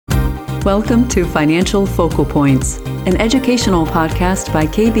Welcome to Financial Focal Points, an educational podcast by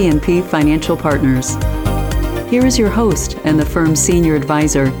KB&P Financial Partners. Here is your host and the firm's senior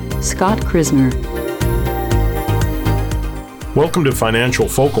advisor, Scott Krizner. Welcome to Financial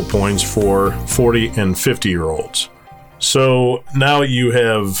Focal Points for 40 and 50-year-olds. So now you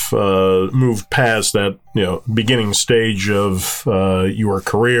have moved past that beginning stage of your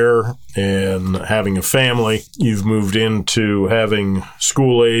career and having a family. You've moved into having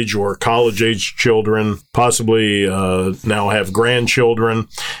school-age or college-age children, possibly now have grandchildren.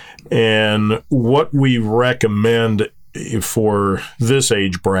 And what we recommend for this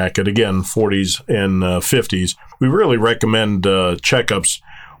age bracket, again, 40s and 50s, we really recommend checkups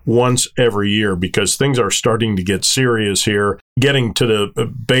once every year because things are starting to get serious here. Getting to the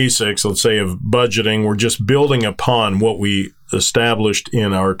basics, let's say, of budgeting, we're just building upon what we established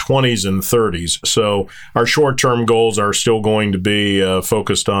in our 20s and 30s. So our short-term goals are still going to be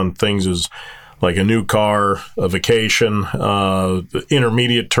focused on things as like a new car, a vacation. The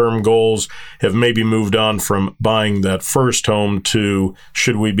intermediate-term goals have maybe moved on from buying that first home to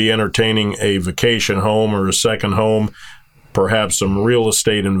should we be entertaining a vacation home or a second home, perhaps some real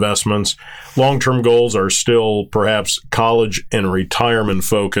estate investments. Long-term goals are still perhaps college and retirement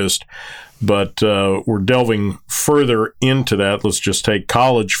focused, but we're delving further into that. Let's just take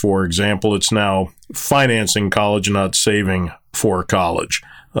college, for example. It's now financing college, not saving for college.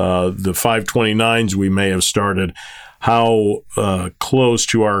 The 529s we may have started. How close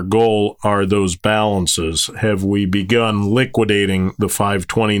to our goal are those balances? Have we begun liquidating the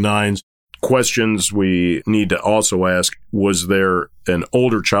 529s? Questions we need to also ask, was there an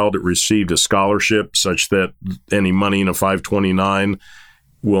older child that received a scholarship such that any money in a 529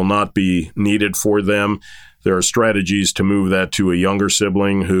 will not be needed for them? There are strategies to move that to a younger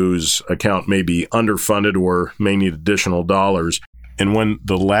sibling whose account may be underfunded or may need additional dollars. And when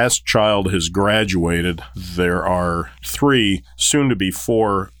the last child has graduated, there are 3, soon to be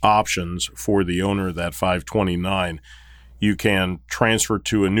 4 options for the owner of that 529. You can transfer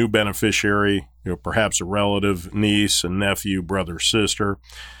to a new beneficiary, perhaps a relative, niece, a nephew, brother, sister.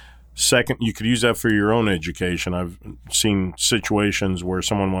 Second, you could use that for your own education. I've seen situations where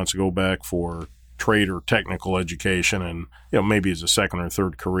someone wants to go back for trade or technical education and maybe as a second or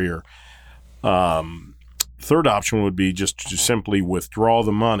third career. Third option would be just to simply withdraw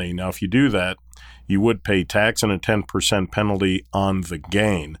the money. Now, if you do that, you would pay tax and a 10% penalty on the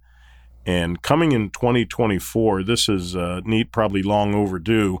gain. And coming in 2024, this is neat, probably long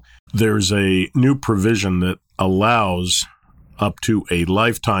overdue. There's a new provision that allows up to a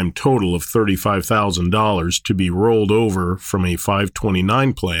lifetime total of $35,000 to be rolled over from a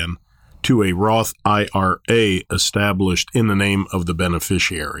 529 plan to a Roth IRA established in the name of the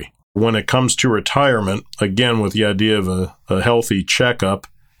beneficiary. When it comes to retirement, again, with the idea of a healthy checkup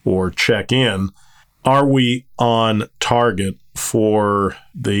or check-in, are we on target for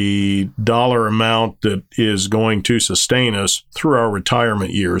the dollar amount that is going to sustain us through our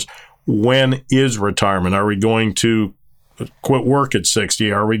retirement years? When is retirement? Are we going to quit work at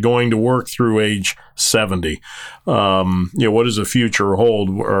 60? Are we going to work through age 70? What does the future hold?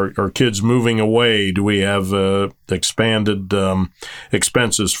 Are kids moving away? Do we have expanded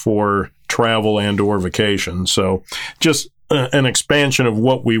expenses for travel and or vacation? So just an expansion of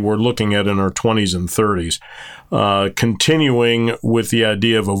what we were looking at in our 20s and 30s. Continuing with the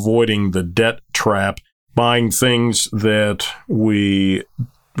idea of avoiding the debt trap, buying things that we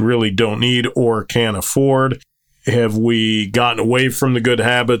really don't need or can't afford. Have we gotten away from the good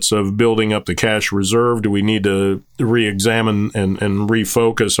habits of building up the cash reserve? Do we need to re-examine and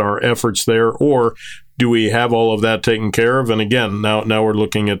refocus our efforts there? Or do we have all of that taken care of? And again, now we're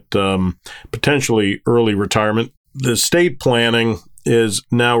looking at potentially early retirement. The estate planning is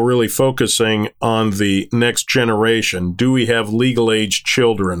now really focusing on the next generation. Do we have legal age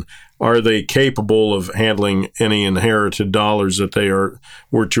children? Are they capable of handling any inherited dollars that they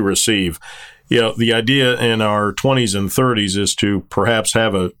were to receive? The idea in our 20s and 30s is to perhaps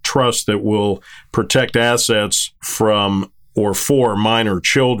have a trust that will protect assets from or for minor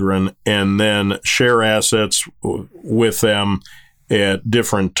children and then share assets with them at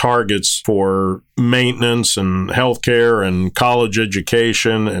different targets for maintenance and healthcare and college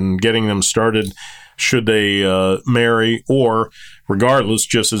education and getting them started should they marry, or regardless,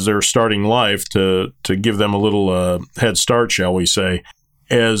 just as they're starting life, to give them a little head start, shall we say.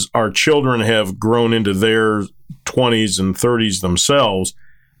 As our children have grown into their 20s and 30s themselves,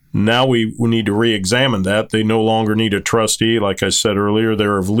 now we need to re-examine that. They no longer need a trustee. Like I said earlier,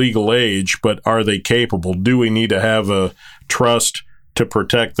 they're of legal age, but are they capable? Do we need to have a trust to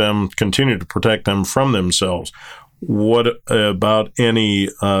protect them, continue to protect them from themselves? What about any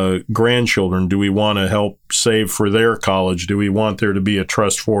grandchildren? Do we want to help save for their college? Do we want there to be a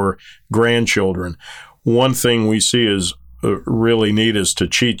trust for grandchildren? One thing we see is really neat is to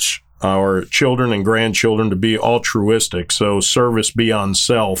teach our children and grandchildren to be altruistic, so service beyond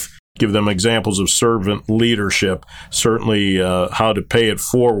self. Give them examples of servant leadership, certainly how to pay it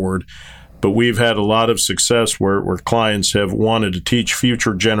forward. But we've had a lot of success where clients have wanted to teach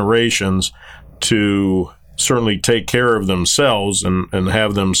future generations to certainly take care of themselves and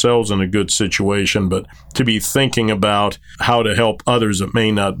have themselves in a good situation, but to be thinking about how to help others that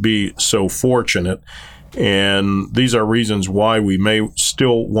may not be so fortunate. And these are reasons why we may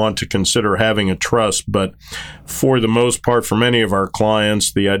still want to consider having a trust. But for the most part, for many of our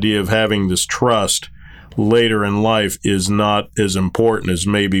clients, the idea of having this trust later in life is not as important as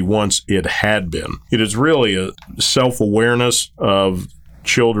maybe once it had been. It is really a self-awareness of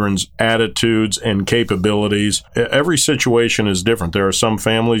children's attitudes and capabilities. Every situation is different. There are some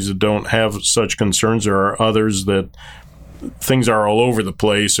families that don't have such concerns. There are others that things are all over the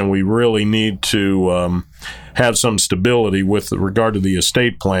place, and we really need to have some stability with regard to the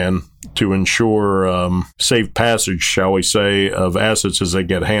estate plan to ensure safe passage, shall we say, of assets as they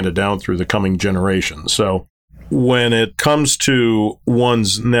get handed down through the coming generations. So when it comes to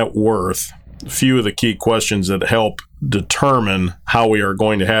one's net worth, a few of the key questions that help determine how we are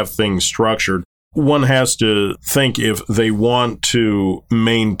going to have things structured. One has to think if they want to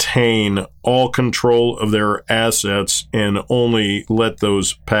maintain all control of their assets and only let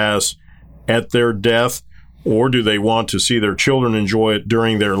those pass at their death, or do they want to see their children enjoy it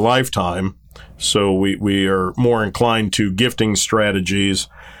during their lifetime? So we are more inclined to gifting strategies.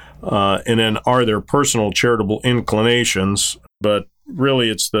 And then are there personal charitable inclinations? But really,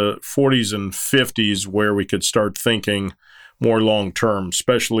 it's the 40s and 50s where we could start thinking more long-term,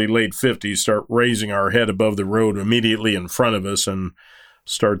 especially late 50s, start raising our head above the road immediately in front of us and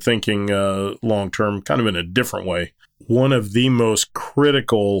start thinking long-term kind of in a different way. One of the most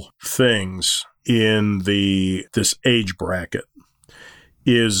critical things in this age bracket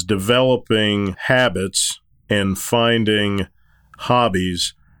is developing habits and finding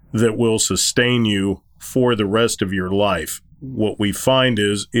hobbies that will sustain you for the rest of your life. What we find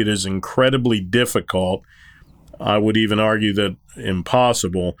is it is incredibly difficult, I would even argue that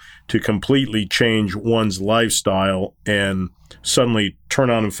impossible, to completely change one's lifestyle and suddenly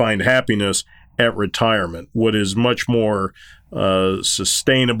turn on and find happiness at retirement. What is much more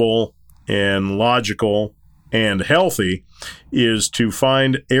sustainable and logical and healthy is to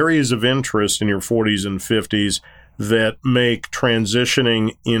find areas of interest in your 40s and 50s that make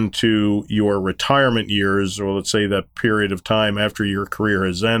transitioning into your retirement years, or let's say that period of time after your career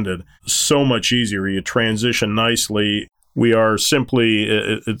has ended, so much easier. You transition nicely. We are simply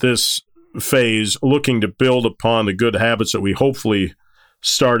at this phase looking to build upon the good habits that we hopefully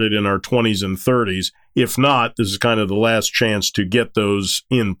started in our 20s and 30s. If not, this is kind of the last chance to get those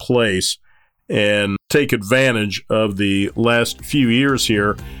in place and take advantage of the last few years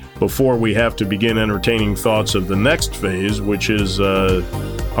here before we have to begin entertaining thoughts of the next phase, which is our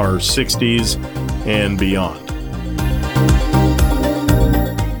 60s and beyond.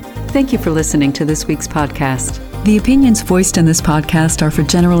 Thank you for listening to this week's podcast. The opinions voiced in this podcast are for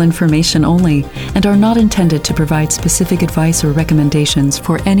general information only and are not intended to provide specific advice or recommendations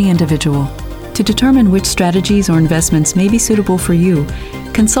for any individual. To determine which strategies or investments may be suitable for you,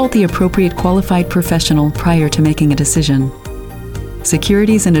 consult the appropriate qualified professional prior to making a decision.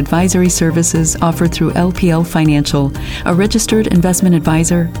 Securities and advisory services offered through LPL Financial, a registered investment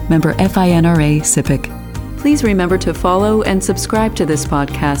advisor, member FINRA SIPC. Please remember to follow and subscribe to this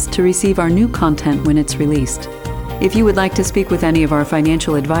podcast to receive our new content when it's released. If you would like to speak with any of our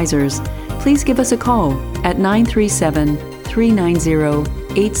financial advisors, please give us a call at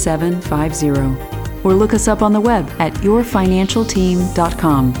 937-390-8750 or look us up on the web at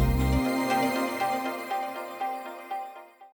yourfinancialteam.com.